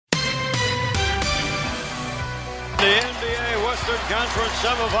Conference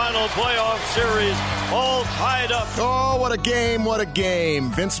semifinal playoff series all tied up. Oh, what a game, what a game.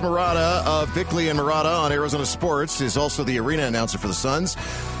 Vince Marotta of Bickley and Marotta on Arizona Sports is also the arena announcer for the Suns.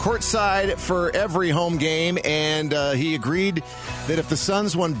 Courtside for every home game, and he agreed that if the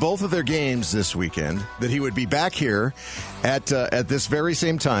Suns won both of their games this weekend, that he would be back here at this very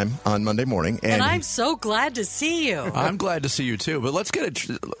same time on Monday morning. And I'm so glad to see you. I'm glad to see you, too. But let's get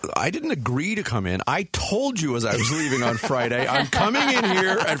it. I didn't agree to come in. I told you as I was leaving on Friday, I'm coming in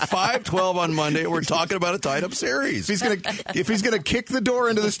here at 5:12 on Monday. We're talking about a tied-up series. If he's gonna kick the door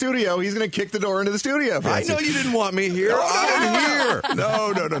into the studio, he's going to kick the door into the studio. I know you didn't want me here. I'm here.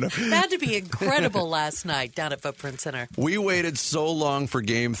 No. It had to be incredible last night down at Footprint Center. We waited so long for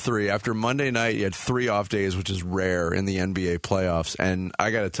Game 3. After Monday night, you had 3 off days, which is rare in the NBA playoffs. And I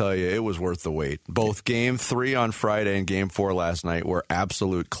got to tell you, it was worth the wait. Both Game 3 on Friday and Game 4 last night were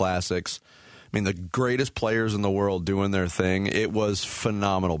absolute classics. I mean, the greatest players in the world doing their thing. It was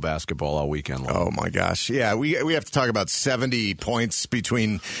phenomenal basketball all weekend long. Oh, my gosh. Yeah, we have to talk about 70 points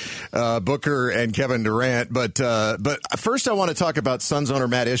between Booker and Kevin Durant. But first I want to talk about Suns owner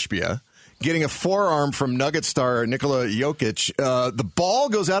Matt Ishbia getting a forearm from Nugget star Nikola Jokic. The ball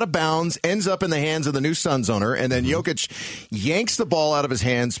goes out of bounds, ends up in the hands of the new Suns owner, and then Jokic yanks the ball out of his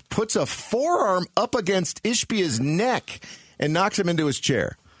hands, puts a forearm up against Ishbia's neck, and knocks him into his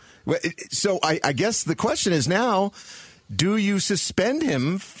chair. So I guess the question is now, do you suspend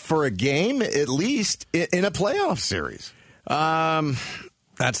him for a game at least in a playoff series?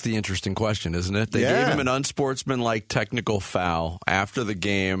 That's the interesting question, isn't it? They gave him an unsportsmanlike technical foul. After the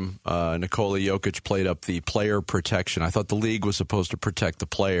game, Nikola Jokic played up the player protection. I thought the league was supposed to protect the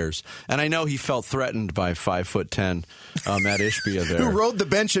players. And I know he felt threatened by 5'10" Matt Ishbia there. Who rode the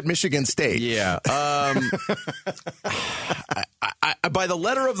bench at Michigan State. Yeah. By the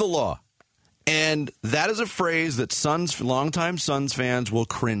letter of the law. And that is a phrase that longtime Suns fans will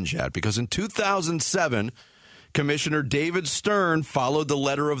cringe at. Because in 2007... Commissioner David Stern followed the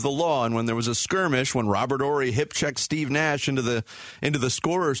letter of the law, and when there was a skirmish, when Robert Horry hip-checked Steve Nash into the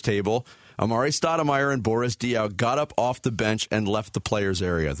scorer's table, Amari Stoudemire and Boris Diaw got up off the bench and left the players'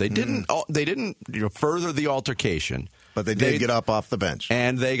 area. They didn't further the altercation. But they did get up off the bench.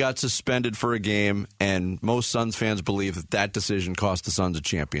 And they got suspended for a game, and most Suns fans believe that decision cost the Suns a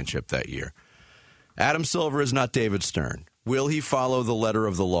championship that year. Adam Silver is not David Stern. Will he follow the letter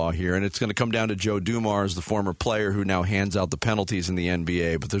of the law here? And it's going to come down to Joe Dumars, the former player who now hands out the penalties in the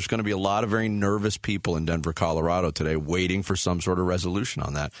NBA. But there's going to be a lot of very nervous people in Denver, Colorado today waiting for some sort of resolution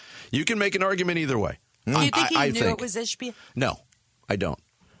on that. You can make an argument either way. Do you think he knew it was Ishbia? No, I don't.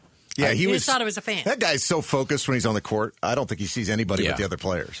 Yeah, he just thought it was a fan. That guy's so focused when he's on the court. I don't think he sees anybody but the other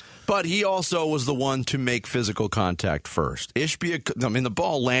players. But he also was the one to make physical contact first. Ishbia, I mean, the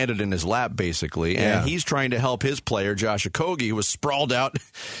ball landed in his lap, basically, and he's trying to help his player, Josh Okogie, who was sprawled out,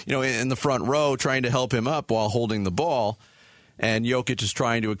 in the front row, trying to help him up while holding the ball. And Jokic is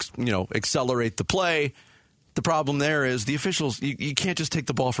trying to, accelerate the play. The problem there is the officials, you can't just take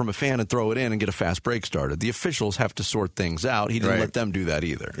the ball from a fan and throw it in and get a fast break started. The officials have to sort things out. He didn't let them do that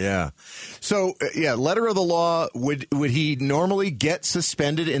either. Yeah. So, letter of the law, would he normally get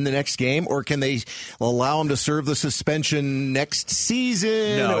suspended in the next game, or can they allow him to serve the suspension next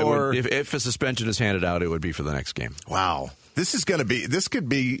season? No, if a suspension is handed out, it would be for the next game. Wow. This could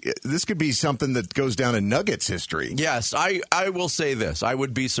be something that goes down in Nuggets history. Yes, I will say this. I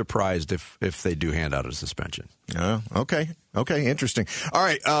would be surprised if they do hand out a suspension. Okay, interesting. All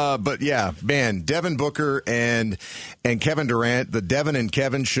right, but yeah, man, Devin Booker and Kevin Durant, the Devin and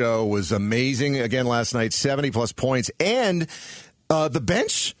Kevin show was amazing again last night, 70-plus points, and the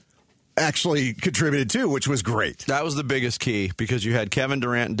bench actually contributed too, which was great. That was the biggest key, because you had Kevin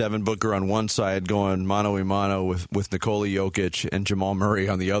Durant and Devin Booker on one side going mano-a-mano with Nikola Jokic and Jamal Murray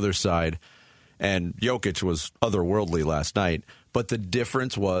on the other side. And Jokic was otherworldly last night. But the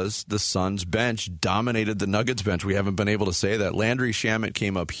difference was the Suns bench dominated the Nuggets bench. We haven't been able to say that. Landry Shamet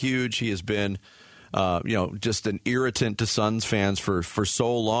came up huge. He has been just an irritant to Suns fans for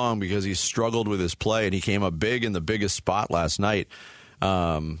so long because he struggled with his play, and he came up big in the biggest spot last night.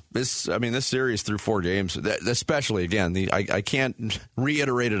 This series through 4 games, especially again, I can't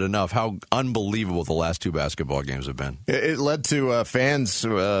reiterate it enough how unbelievable the last 2 basketball games have been. It led to fans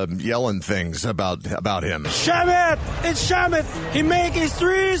yelling things about him. Shamet! It's Shamet! He make his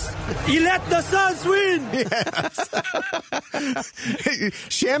threes! He let the Suns win! Yes.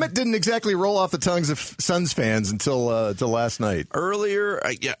 Shamet didn't exactly roll off the tongues of Suns fans until last night. Earlier,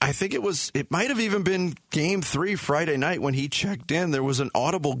 I think it might have even been Game 3 Friday night when he checked in. There was an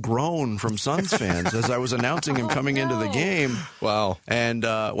audible groan from Suns fans as I was announcing him coming into the game. Wow. And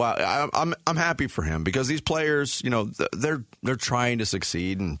I'm happy for him because these players, they're trying to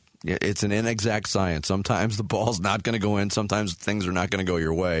succeed, and it's an inexact science. Sometimes the ball's not going to go in. Sometimes things are not going to go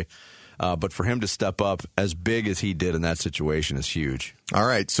your way. But for him to step up as big as he did in that situation is huge. All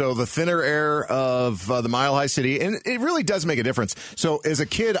right. So the thinner air of the Mile High City, and it really does make a difference. So as a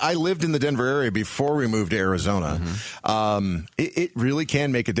kid, I lived in the Denver area before we moved to Arizona. Mm-hmm. It really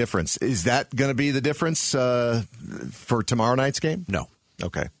can make a difference. Is that going to be the difference for tomorrow night's game? No.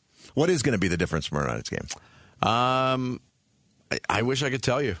 Okay. What is going to be the difference for tomorrow night's game? I wish I could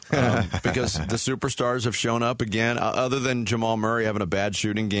tell you because the superstars have shown up again. Other than Jamal Murray having a bad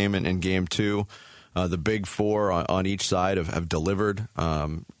shooting game in Game 2, the big four on each side have delivered.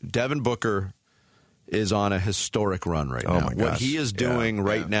 Devin Booker is on a historic run right now. My gosh. What he is doing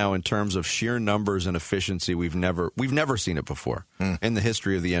right now in terms of sheer numbers and efficiency, we've never seen it before in the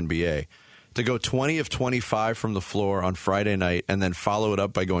history of the NBA. To go 20 of 25 from the floor on Friday night and then follow it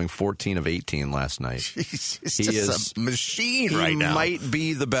up by going 14 of 18 last night. He's just a machine right now. He might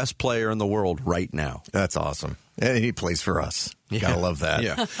be the best player in the world right now. That's awesome. And he plays for us. Gotta love that.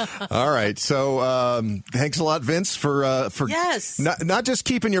 Yeah. All right. So thanks a lot, Vince, for yes. not just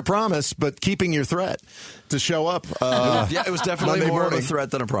keeping your promise, but keeping your threat to show up. It was definitely Monday more morning. of a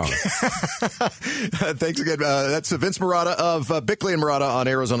threat than a promise. Thanks again. That's Vince Marotta of Bickley and Marotta on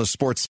Arizona Sports.